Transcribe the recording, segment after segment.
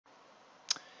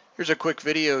Here's a quick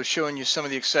video showing you some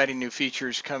of the exciting new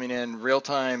features coming in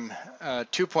RealTime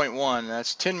 2.1.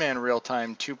 That's TinMan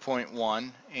RealTime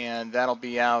 2.1, and that'll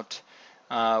be out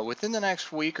within the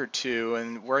next week or two.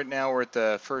 And right now we're at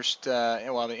the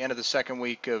the end of the second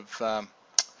week of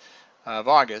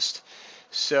August.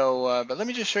 So, but let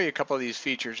me just show you a couple of these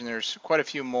features, and there's quite a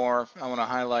few more. I want to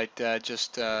highlight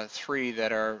just three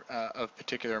that are of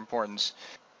particular importance.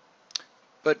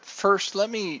 But first, let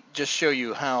me just show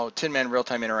you how TinMan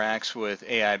RealTime interacts with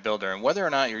AI Builder and whether or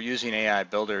not you're using AI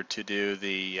Builder to do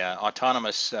the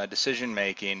autonomous decision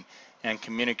making and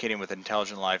communicating with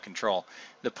intelligent live control.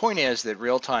 The point is that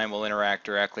RealTime will interact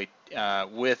directly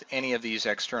with any of these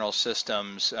external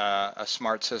systems,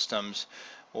 smart systems,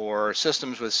 or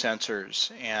systems with sensors,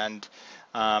 and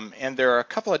there are a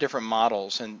couple of different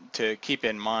models to keep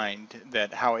in mind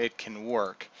that how it can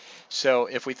work. So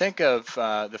if we think of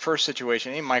the first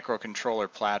situation, any microcontroller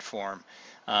platform,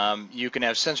 you can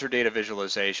have sensor data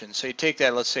visualization. So you take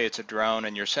that, let's say it's a drone,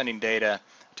 and you're sending data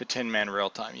to TinMan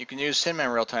RealTime. You can use TinMan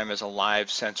RealTime as a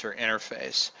live sensor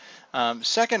interface.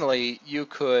 Secondly, you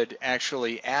could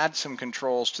actually add some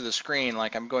controls to the screen,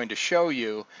 like I'm going to show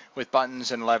you, with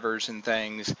buttons and levers and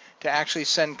things, to actually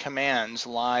send commands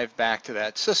live back to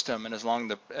that system. And as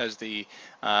long as the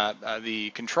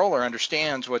controller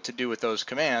understands what to do with those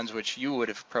commands, which you would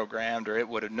have programmed or it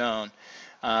would have known,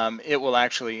 it will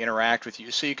actually interact with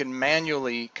you. So you can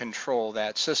manually control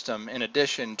that system in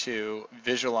addition to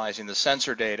visualizing the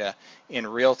sensor data in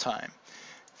real time.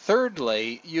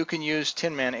 Thirdly, you can use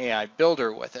TinMan AI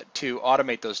Builder with it to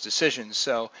automate those decisions.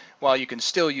 So while you can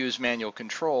still use manual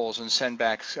controls and send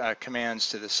back commands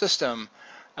to the system,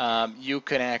 you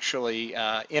can actually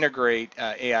integrate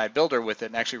AI Builder with it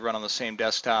and actually run on the same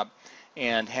desktop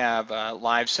and have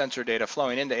live sensor data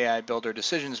flowing into AI Builder,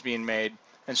 decisions being made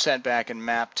and sent back and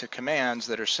mapped to commands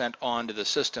that are sent onto the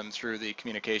system through the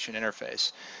communication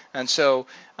interface. And so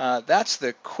that's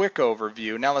the quick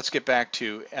overview. Now let's get back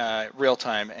to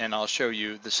RealTime, and I'll show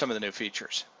you some of the new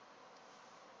features.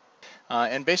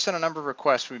 And based on a number of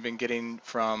requests we've been getting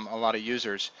from a lot of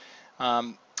users,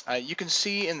 you can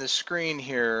see in the screen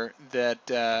here that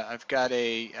I've got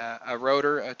a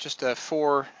rotor, just a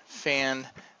 4-fan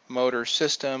motor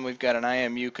system. We've got an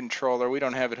IMU controller. We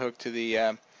don't have it hooked to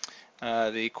the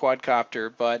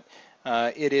quadcopter, but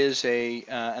it is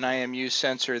an IMU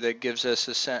sensor that gives us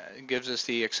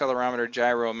the accelerometer,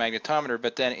 gyro, magnetometer,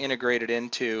 but then integrated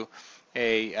into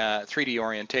a 3D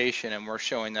orientation, and we're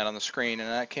showing that on the screen, and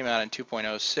that came out in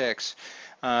 2.06.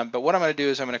 But what I'm going to do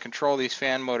is I'm going to control these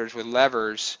fan motors with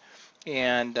levers,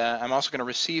 and I'm also going to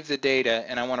receive the data,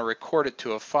 and I want to record it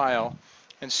to a file.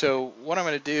 And so what I'm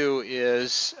going to do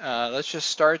is let's just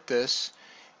start this.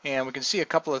 And we can see a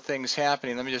couple of things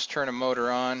happening. Let me just turn a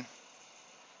motor on.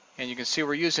 And you can see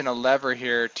we're using a lever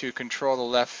here to control the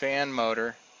left fan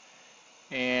motor.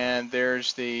 And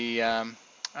there's the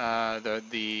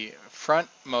front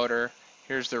motor.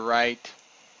 Here's the right,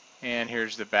 and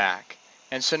here's the back.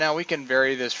 And so now we can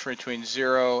vary this between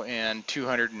 0 and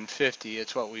 250.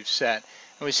 It's what we've set.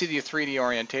 And we see the 3D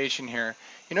orientation here.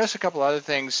 You notice a couple other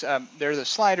things. There are the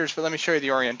sliders, but let me show you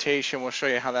the orientation. We'll show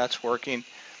you how that's working.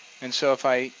 And so if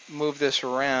I move this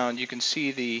around, you can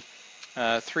see the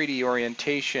 3D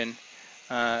orientation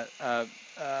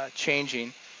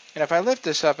changing. And if I lift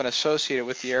this up and associate it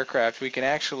with the aircraft, we can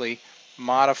actually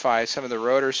modify some of the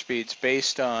rotor speeds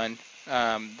based on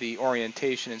the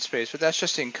orientation in space. But that's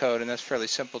just in code, and that's fairly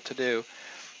simple to do.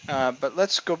 But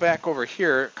let's go back over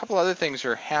here. A couple other things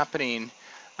are happening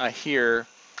here,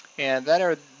 and that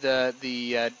are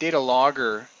the data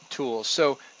logger tools.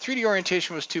 So 3D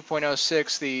orientation was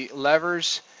 2.06. The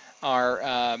levers are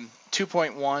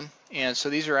 2.1, and so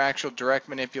these are actual direct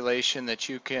manipulation that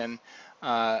you can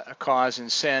cause and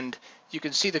send. You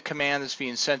can see the command that's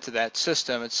being sent to that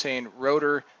system. It's saying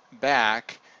rotor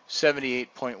back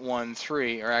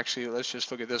 78.13, or actually let's just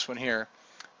look at this one here.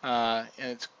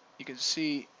 And you can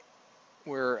see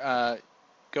we're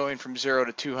going from 0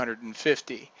 to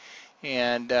 250,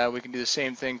 and we can do the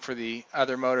same thing for the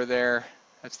other motor there.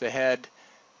 That's the head,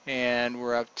 and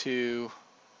we're up to,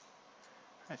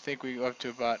 I think we go up to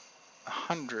about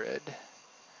 100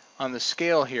 on the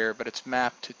scale here, but it's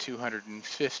mapped to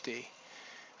 250.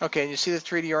 Okay, and you see the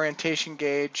 3D orientation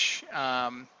gauge,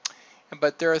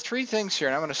 but there are three things here,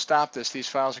 and I'm going to stop this. These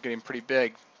files are getting pretty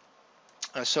big.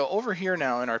 So over here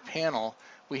now in our panel,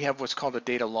 we have what's called a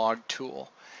data log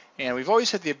tool. And we've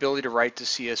always had the ability to write to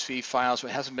CSV files,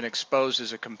 but it hasn't been exposed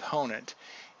as a component.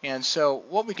 And so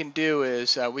what we can do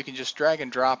is we can just drag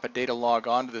and drop a data log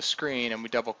onto the screen, and we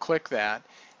double click that,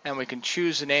 and we can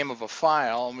choose the name of a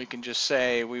file, and we can just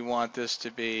say we want this to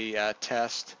be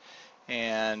test,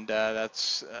 and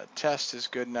that's test is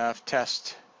good enough,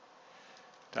 test.dat,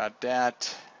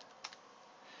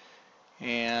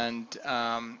 and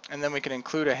then we can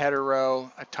include a header row,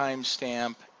 a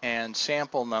timestamp, and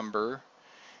sample number.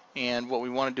 And what we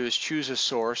want to do is choose a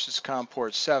source. It's COM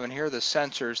port 7. Here are the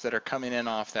sensors that are coming in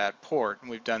off that port,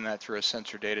 and we've done that through a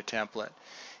sensor data template.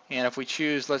 And if we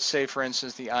choose, let's say for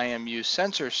instance, the IMU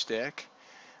sensor stick,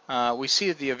 we see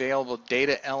that the available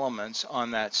data elements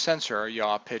on that sensor are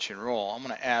yaw, pitch, and roll. I'm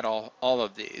going to add all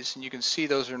of these, and you can see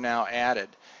those are now added.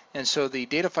 And so the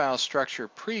data file structure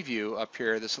preview up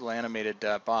here, this little animated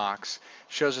box,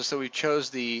 shows us that we chose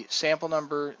the sample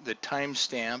number, the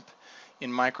timestamp.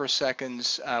 In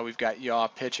microseconds, we've got yaw,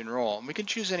 pitch, and roll. And we can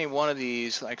choose any one of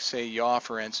these, like say yaw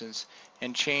for instance,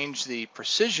 and change the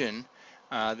precision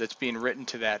that's being written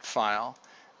to that file.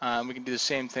 We can do the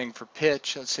same thing for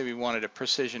pitch. Let's say we wanted a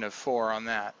precision of 4 on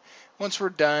that. Once we're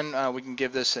done, we can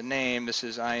give this a name. This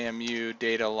is IMU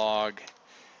data log,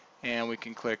 and we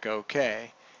can click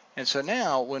OK. And so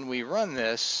now when we run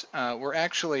this, we're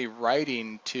actually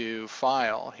writing to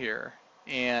file here,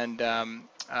 and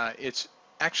it's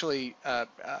actually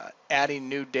adding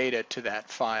new data to that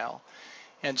file.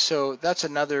 And so that's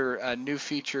another new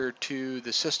feature to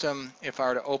the system. If I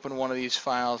were to open one of these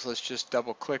files, let's just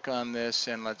double click on this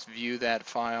and let's view that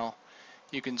file.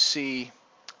 You can see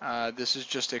this is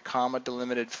just a comma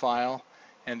delimited file,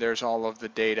 and there's all of the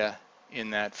data in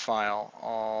that file,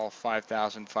 all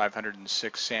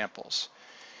 5,506 samples.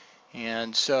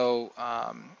 And so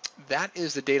that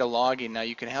is the data logging. Now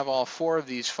you can have all 4 of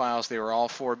these files. They were all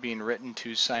 4 being written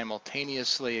to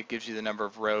simultaneously. It gives you the number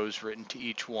of rows written to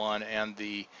each one and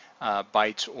the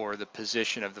bytes or the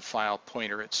position of the file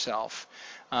pointer itself.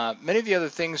 Many of the other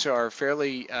things are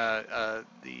fairly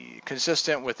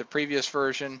consistent with the previous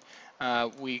version.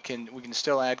 We can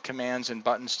still add commands and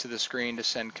buttons to the screen to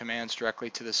send commands directly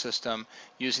to the system,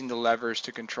 using the levers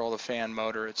to control the fan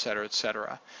motor, etc.,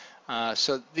 etc.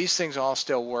 So these things all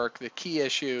still work. The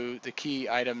key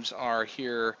items are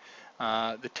here.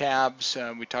 The tabs,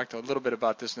 we talked a little bit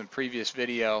about this in the previous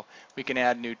video. We can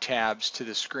add new tabs to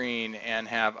the screen and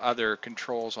have other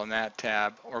controls on that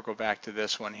tab, or go back to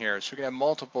this one here. So we can have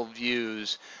multiple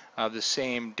views of the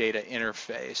same data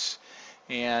interface.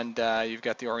 And you've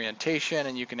got the orientation,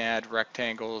 and you can add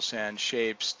rectangles and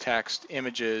shapes, text,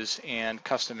 images, and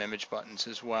custom image buttons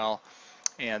as well.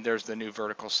 And there's the new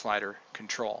vertical slider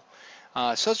control.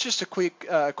 So it's just a quick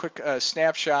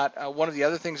snapshot. One of the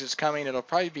other things that's coming, it'll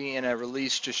probably be in a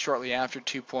release just shortly after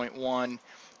 2.1,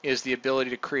 is the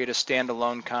ability to create a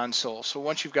standalone console. So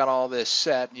once you've got all this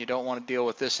set and you don't want to deal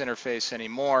with this interface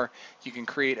anymore, you can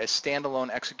create a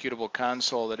standalone executable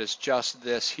console that is just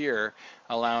this here,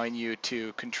 allowing you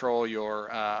to control your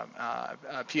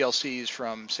PLCs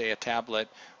from, say, a tablet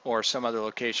or some other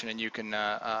location, and you can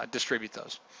distribute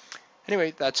those.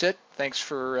 Anyway, that's it. Thanks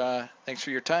for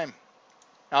your time.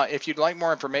 If you'd like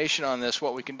more information on this,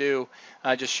 what we can do,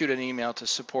 just shoot an email to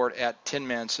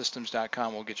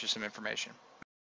support@tinmansystems.com. We'll get you some information.